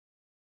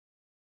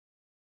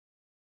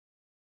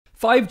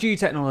5G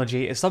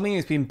technology is something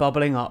that's been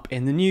bubbling up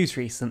in the news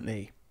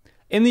recently.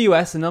 In the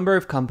US, a number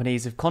of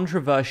companies have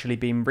controversially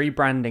been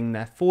rebranding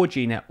their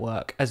 4G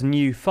network as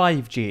new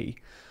 5G.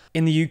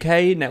 In the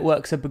UK,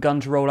 networks have begun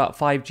to roll out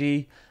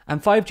 5G,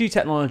 and 5G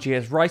technology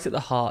is right at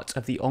the heart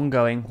of the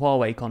ongoing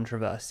Huawei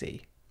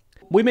controversy.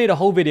 We made a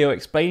whole video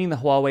explaining the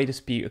Huawei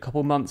dispute a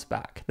couple months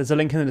back. There's a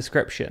link in the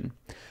description.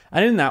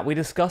 And in that, we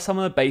discuss some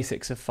of the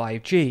basics of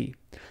 5G.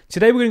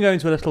 Today, we're going to go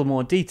into a little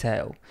more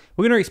detail.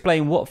 We're going to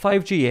explain what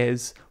 5G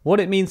is,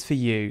 what it means for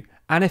you,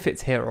 and if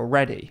it's here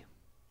already.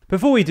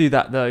 Before we do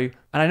that though,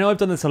 and I know I've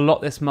done this a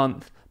lot this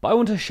month, but I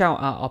want to shout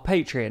out our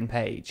Patreon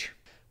page.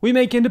 We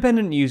make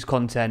independent news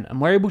content,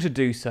 and we're able to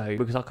do so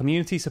because our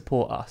community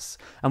support us,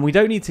 and we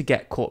don't need to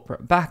get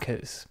corporate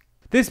backers.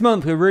 This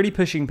month we're really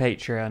pushing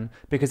Patreon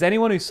because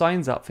anyone who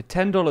signs up for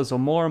 $10 or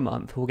more a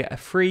month will get a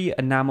free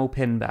enamel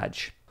pin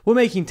badge. We're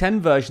making 10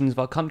 versions of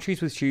our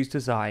Countries with Shoes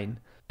design,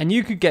 and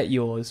you could get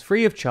yours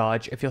free of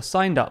charge if you're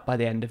signed up by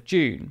the end of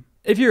June.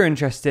 If you're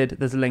interested,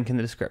 there's a link in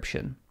the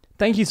description.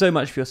 Thank you so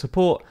much for your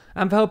support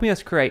and for helping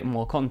us create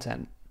more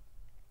content.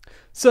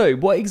 So,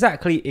 what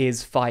exactly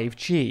is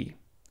 5G?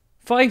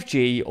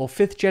 5G, or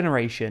 5th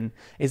generation,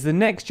 is the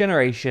next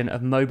generation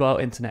of mobile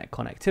internet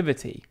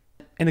connectivity.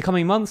 In the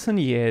coming months and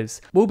years,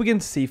 we'll begin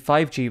to see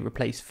 5G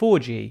replace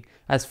 4G,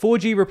 as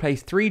 4G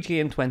replaced 3G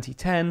in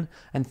 2010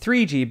 and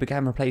 3G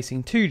began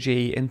replacing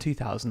 2G in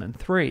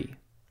 2003.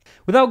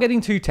 Without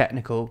getting too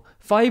technical,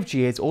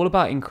 5G is all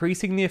about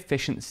increasing the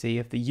efficiency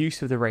of the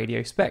use of the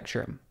radio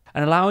spectrum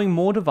and allowing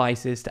more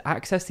devices to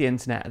access the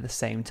internet at the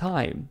same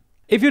time.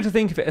 If you're to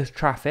think of it as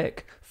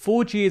traffic,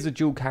 4G is a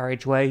dual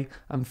carriageway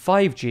and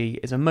 5G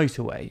is a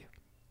motorway.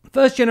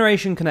 First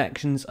generation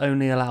connections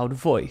only allowed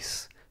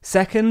voice.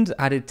 Second,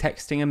 added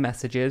texting and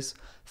messages.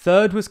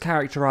 Third was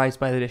characterised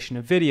by the addition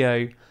of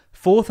video.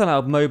 Fourth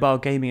allowed mobile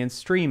gaming and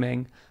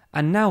streaming.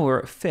 And now we're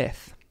at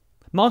 5th.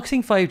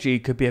 Marketing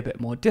 5G could be a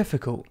bit more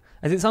difficult,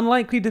 as it's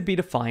unlikely to be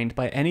defined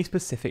by any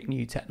specific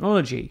new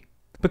technology.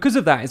 Because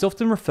of that, it's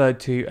often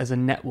referred to as a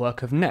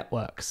network of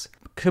networks,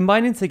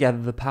 combining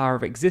together the power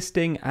of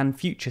existing and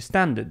future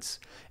standards,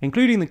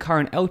 including the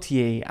current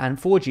LTE and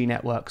 4G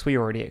networks we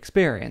already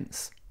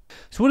experience.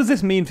 So what does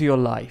this mean for your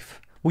life?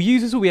 Well,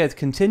 users will be able to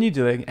continue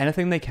doing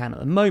anything they can at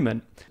the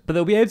moment, but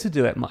they'll be able to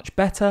do it much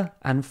better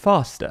and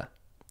faster.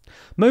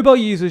 Mobile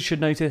users should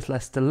notice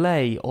less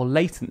delay or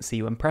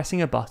latency when pressing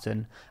a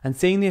button and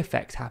seeing the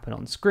effect happen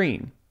on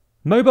screen.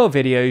 Mobile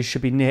videos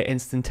should be near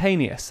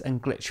instantaneous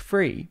and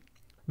glitch-free.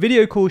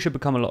 Video calls should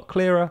become a lot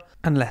clearer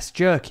and less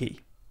jerky.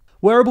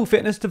 Wearable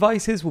fitness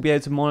devices will be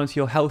able to monitor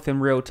your health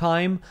in real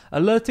time,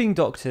 alerting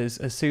doctors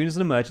as soon as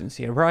an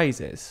emergency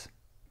arises.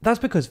 That's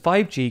because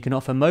 5G can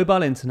offer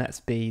mobile internet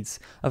speeds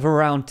of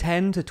around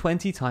 10 to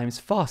 20 times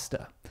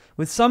faster,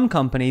 with some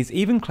companies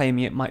even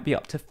claiming it might be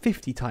up to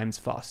 50 times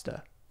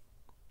faster.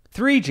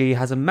 3G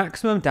has a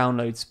maximum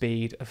download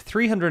speed of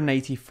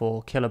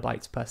 384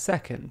 kilobytes per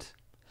second.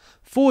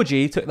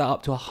 4G took that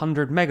up to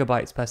 100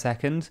 megabytes per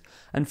second,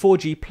 and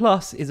 4G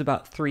Plus is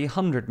about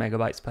 300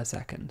 megabytes per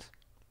second.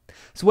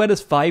 So where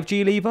does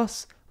 5G leave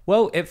us?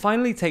 Well, it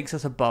finally takes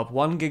us above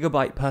 1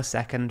 gigabyte per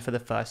second for the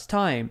first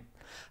time.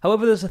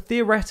 However, there's a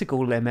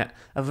theoretical limit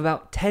of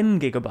about 10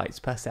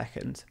 gigabytes per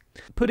second,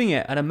 putting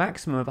it at a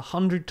maximum of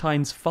 100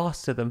 times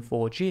faster than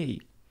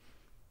 4G.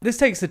 This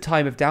takes the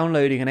time of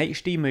downloading an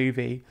HD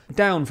movie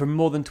down from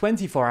more than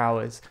 24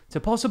 hours to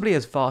possibly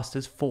as fast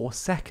as 4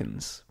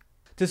 seconds.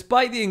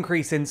 Despite the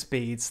increase in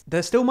speeds,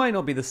 there still might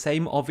not be the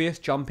same obvious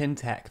jump in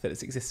tech that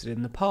has existed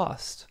in the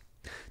past.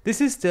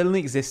 This is still an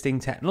existing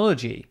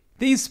technology.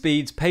 These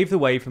speeds pave the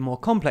way for more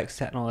complex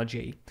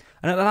technology,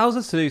 and it allows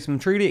us to do some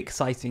truly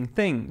exciting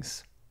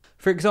things.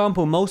 For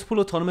example, multiple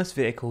autonomous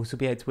vehicles will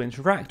be able to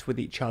interact with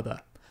each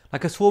other,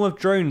 like a swarm of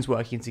drones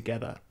working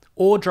together,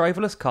 or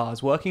driverless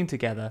cars working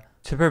together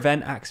to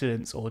prevent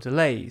accidents or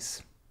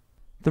delays.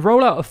 The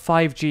rollout of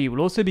 5G will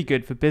also be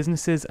good for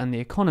businesses and the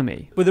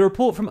economy, with a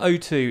report from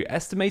O2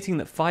 estimating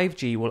that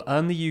 5G will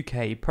earn the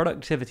UK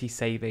productivity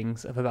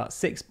savings of about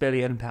 £6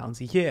 billion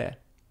a year.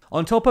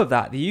 On top of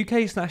that, the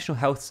UK's National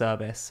Health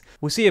Service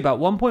will see about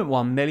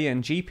 1.1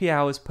 million GP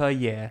hours per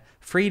year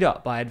freed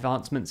up by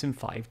advancements in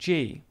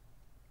 5G.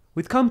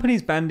 With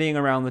companies bandying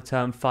around the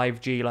term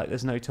 5G like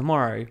there's no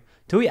tomorrow,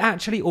 do we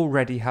actually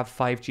already have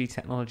 5G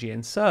technology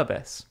in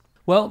service?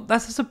 Well,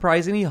 that's a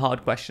surprisingly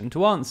hard question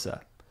to answer.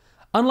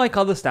 Unlike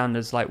other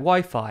standards like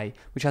Wi-Fi,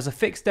 which has a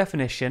fixed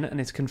definition and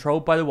is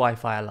controlled by the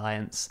Wi-Fi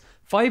Alliance,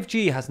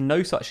 5G has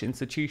no such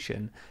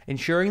institution,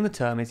 ensuring the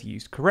term is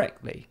used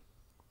correctly.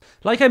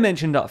 Like I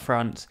mentioned up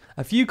front,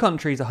 a few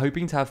countries are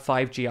hoping to have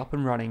 5G up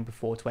and running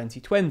before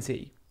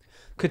 2020.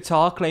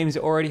 Qatar claims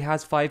it already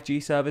has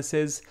 5G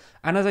services,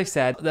 and as I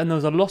said, then there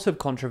was a lot of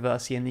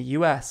controversy in the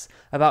US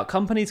about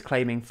companies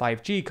claiming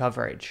 5G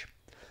coverage.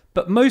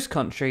 But most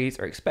countries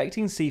are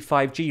expecting to see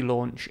 5G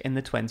launch in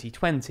the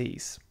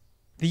 2020s.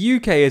 The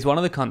UK is one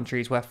of the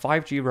countries where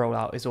 5G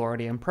rollout is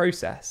already in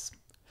process.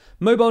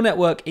 Mobile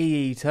network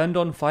EE turned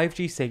on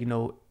 5G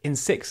signal in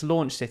 6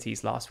 launch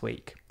cities last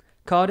week: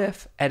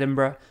 Cardiff,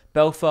 Edinburgh,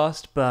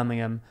 Belfast,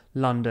 Birmingham,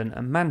 London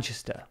and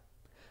Manchester.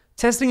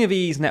 Testing of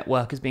EE's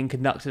network is being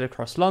conducted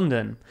across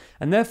London,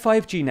 and their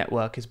 5G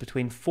network is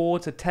between 4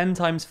 to 10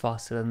 times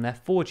faster than their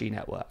 4G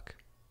network.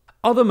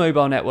 Other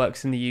mobile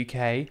networks in the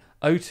UK,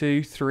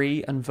 O2,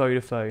 3 and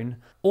Vodafone,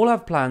 all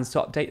have plans to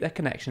update their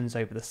connections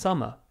over the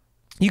summer.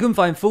 You can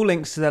find full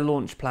links to their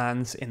launch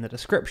plans in the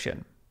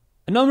description.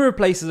 A number of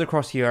places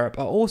across Europe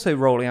are also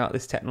rolling out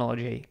this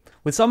technology,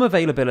 with some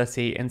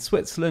availability in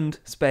Switzerland,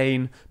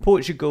 Spain,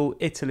 Portugal,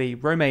 Italy,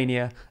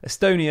 Romania,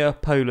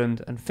 Estonia,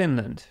 Poland and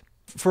Finland.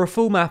 For a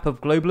full map of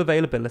global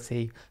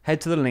availability,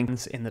 head to the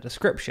links in the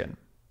description.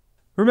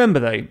 Remember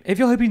though, if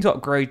you're hoping to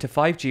upgrade to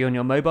 5G on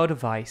your mobile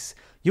device,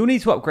 you'll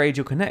need to upgrade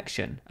your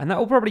connection, and that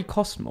will probably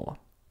cost more.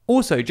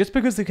 Also, just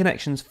because the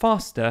connection's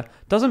faster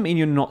doesn't mean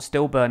you're not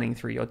still burning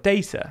through your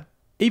data.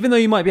 Even though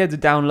you might be able to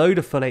download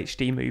a full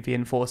HD movie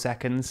in 4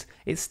 seconds,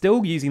 it's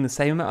still using the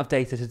same amount of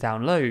data to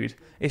download,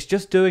 it's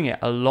just doing it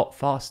a lot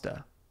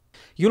faster.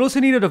 You'll also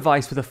need a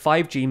device with a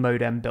 5G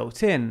modem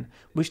built in,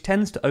 which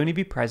tends to only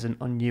be present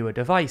on newer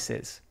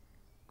devices.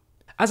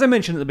 As I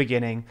mentioned at the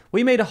beginning,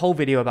 we made a whole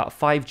video about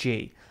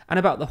 5G, and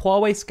about the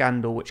Huawei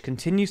scandal which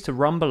continues to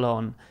rumble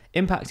on,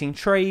 impacting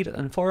trade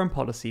and foreign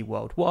policy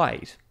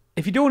worldwide.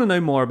 If you do want to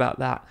know more about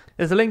that,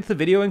 there's a link to the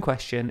video in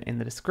question in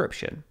the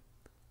description.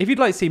 If you'd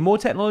like to see more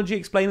technology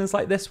explainers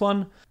like this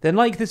one, then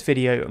like this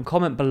video and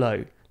comment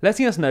below,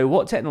 letting us know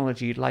what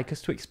technology you'd like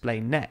us to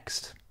explain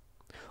next.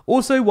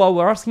 Also, while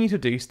we're asking you to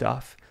do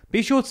stuff,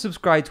 be sure to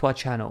subscribe to our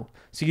channel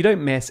so you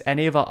don't miss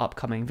any of our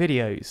upcoming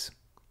videos.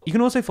 You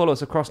can also follow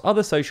us across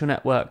other social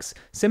networks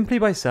simply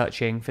by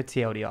searching for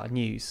TLDR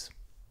News.